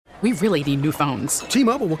We really need new phones.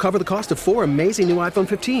 T-Mobile will cover the cost of 4 amazing new iPhone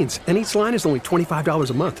 15s, and each line is only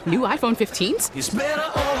 $25 a month. New iPhone 15s? It's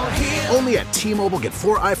better over here. Only at T-Mobile, get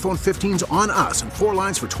 4 iPhone 15s on us and 4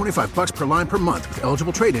 lines for $25 per line per month with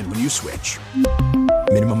eligible trade-in when you switch.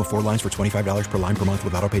 Minimum of 4 lines for $25 per line per month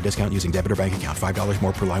with autopay discount using debit or bank account. $5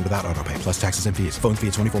 more per line without autopay, plus taxes and fees. Phone fee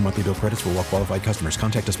at 24 monthly bill credits for well-qualified customers.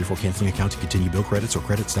 Contact us before canceling account to continue bill credits or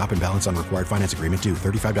credit stop and balance on required finance agreement due.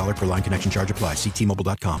 $35 per line connection charge applies. See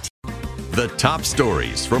T-Mobile.com. The top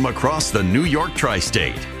stories from across the New York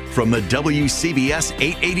tri-state. From the WCBS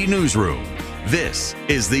 880 newsroom, this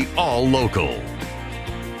is the All Local.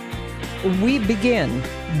 We begin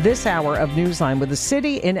this hour of Newsline with a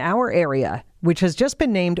city in our area which has just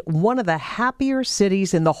been named one of the happier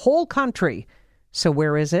cities in the whole country. So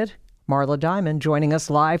where is it? Marla Diamond joining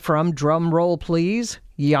us live from, drum roll please,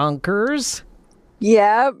 Yonkers.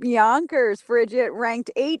 Yep, Yonkers, Bridget,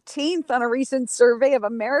 ranked 18th on a recent survey of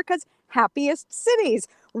America's happiest cities.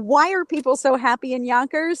 Why are people so happy in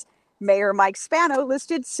Yonkers? Mayor Mike Spano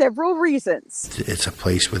listed several reasons. It's a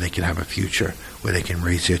place where they can have a future, where they can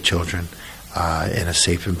raise their children in a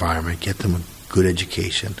safe environment, get them a good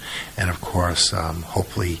education, and of course,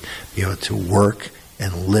 hopefully be able to work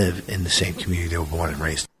and live in the same community they were born and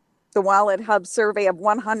raised. The Wallet Hub survey of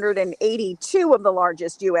 182 of the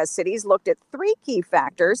largest U.S. cities looked at 3 key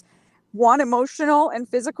factors. 1, emotional and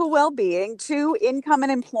physical well-being. 2, income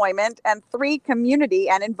and employment. And 3, community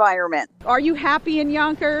and environment. Are you happy in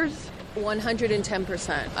Yonkers?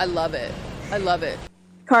 110%. I love it. I love it.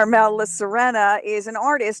 Carmel La Serena is an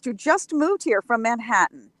artist who just moved here from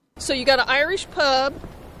Manhattan. So you got an Irish pub,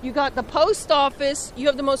 you got the post office, you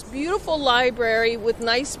have the most beautiful library with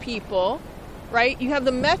nice people, right? You have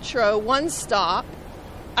the metro, one stop.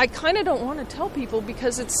 I kind of don't want to tell people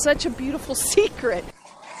because it's such a beautiful secret.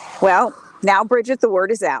 Well, now, Bridget, the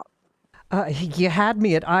word is out. You had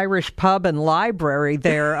me at Irish pub and library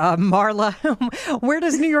there. Marla, where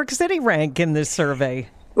does New York City rank in this survey?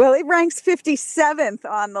 Well, it ranks 57th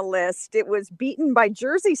on the list. It was beaten by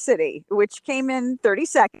Jersey City, which came in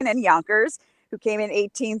 32nd, and Yonkers, who came in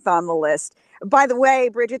 18th on the list. By the way,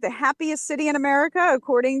 Bridget, the happiest city in America,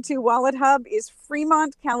 according to Wallet Hub, is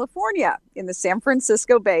Fremont, California, in the San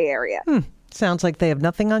Francisco Bay Area. Sounds like they have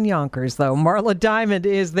nothing on Yonkers, though. Marla Diamond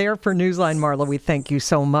is there for Newsline. Marla, we thank you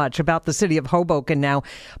so much. About the city of Hoboken now.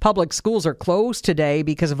 Public schools are closed today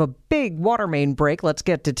because of a big water main break. Let's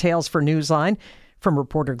get details for Newsline from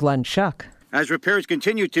reporter Glenn Schuck. As repairs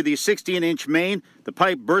continue to the 16-inch main, the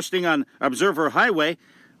pipe bursting on Observer Highway.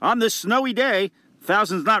 On this snowy day,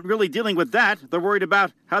 thousands not really dealing with that. They're worried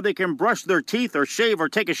about how they can brush their teeth or shave or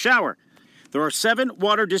take a shower. There are 7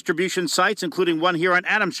 water distribution sites, including one here on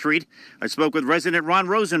Adams Street. I spoke with resident Ron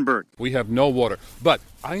Rosenberg. We have no water, but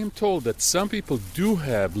I am told that some people do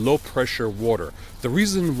have low-pressure water. The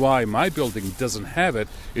reason why my building doesn't have it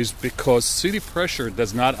is because city pressure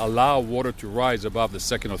does not allow water to rise above the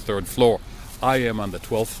 2nd or 3rd floor. I am on the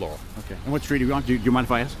 12th floor. Okay. And what street are you on? Do you mind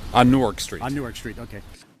if I ask? On Newark Street. On Newark Street, okay.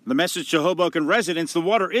 The message to Hoboken residents, the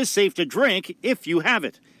water is safe to drink if you have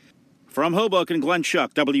it. From Hoboken, Glenn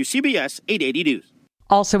Schuck, WCBS 880 News.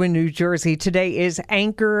 Also in New Jersey, today is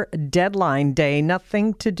Anchor Deadline Day.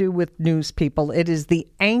 Nothing to do with news, people. It is the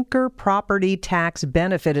Anchor Property Tax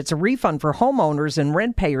Benefit. It's a refund for homeowners and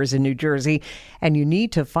rent payers in New Jersey, and you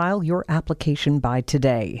need to file your application by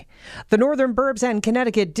today. The northern burbs and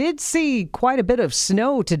Connecticut did see quite a bit of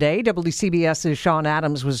snow today. WCBS's Sean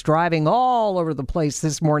Adams was driving all over the place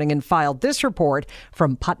this morning and filed this report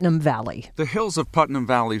from Putnam Valley. The hills of Putnam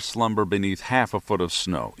Valley slumber beneath half a foot of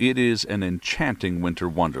snow. It is an enchanting winter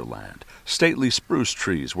wonderland. Stately spruce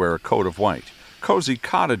trees wear a coat of white. Cozy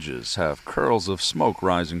cottages have curls of smoke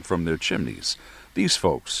rising from their chimneys. These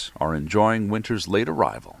folks are enjoying winter's late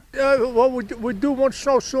arrival. Well, we do want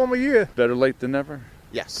snowstorm a year. Better late than never?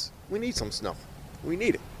 Yes, we need some snow. We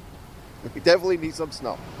need it. We definitely need some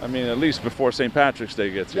snow. I mean, at least before St. Patrick's Day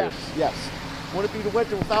gets here. Yes. Want to be the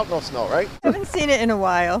winter without no snow, right? I haven't seen it in a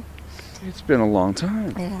while. It's been a long time.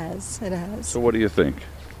 It has. So what do you think?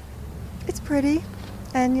 It's pretty.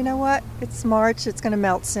 And you know what? It's March. It's going to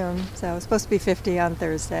melt soon. So it's supposed to be 50 on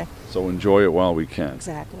Thursday. So enjoy it while we can.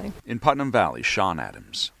 Exactly. In Putnam Valley, Sean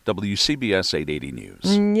Adams, WCBS 880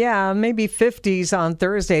 News. Yeah, maybe 50s on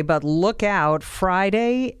Thursday, but look out.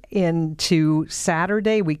 Friday into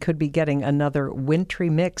Saturday, we could be getting another wintry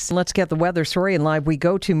mix. Let's get the weather story, and live we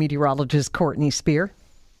go to meteorologist Courtney Spear.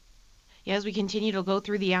 Yeah, as we continue to go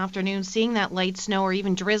through the afternoon, seeing that light snow or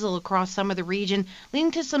even drizzle across some of the region,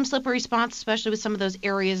 leading to some slippery spots, especially with some of those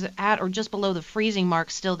areas at or just below the freezing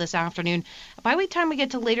mark still this afternoon. By the time we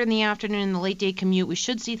get to later in the afternoon and the late day commute, we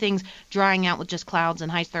should see things drying out with just clouds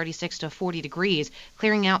and highs 36 to 40 degrees.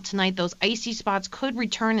 Clearing out tonight, those icy spots could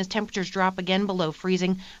return as temperatures drop again below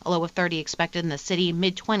freezing. A low of 30 expected in the city,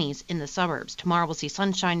 mid-20s in the suburbs. Tomorrow we'll see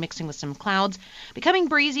sunshine mixing with some clouds, becoming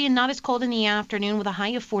breezy and not as cold in the afternoon with a high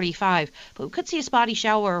of 45. But we could see a spotty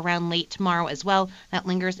shower around late tomorrow as well. That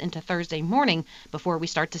lingers into Thursday morning before we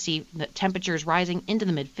start to see the temperatures rising into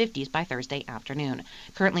the mid-50s by Thursday afternoon.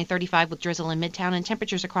 Currently 35 with drizzle in Midtown, and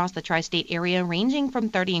temperatures across the tri-state area ranging from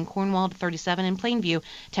 30 in Cornwall to 37 in Plainview.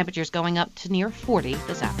 Temperatures going up to near 40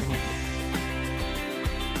 this afternoon.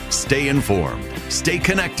 Stay informed. Stay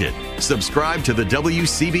connected. Subscribe to the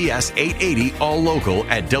WCBS 880 All Local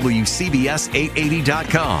at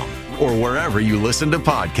WCBS880.com or wherever you listen to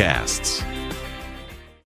podcasts.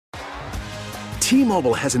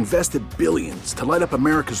 T-Mobile has invested billions to light up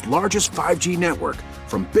America's largest 5G network,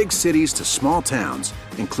 from big cities to small towns,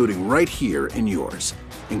 including right here in yours.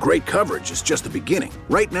 And great coverage is just the beginning.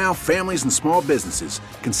 Right now, families and small businesses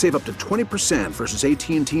can save up to 20% versus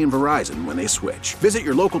AT&T and Verizon when they switch. Visit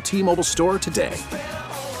your local T-Mobile store today.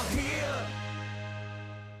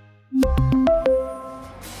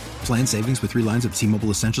 Plan savings with 3 lines of T-Mobile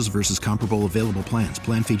Essentials versus comparable available plans.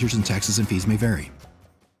 Plan features and taxes and fees may vary.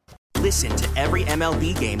 Listen to every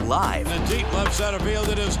MLB game live. In the deep left center field,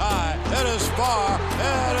 it is high, it is far,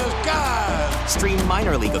 it is gone. Stream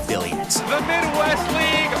minor league affiliates. The Midwest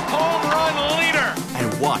League home run leader.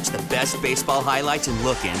 And watch the best baseball highlights and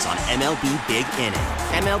look-ins on MLB Big Inning.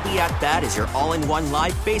 MLB At Bat is your all-in-one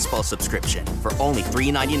live baseball subscription for only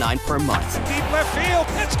 $3.99 per month. Deep left field,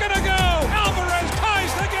 it's gonna go. Alvarez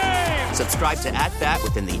ties the game. Subscribe to At Bat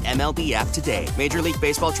within the MLB app today. Major League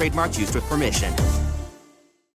Baseball trademarks used with permission.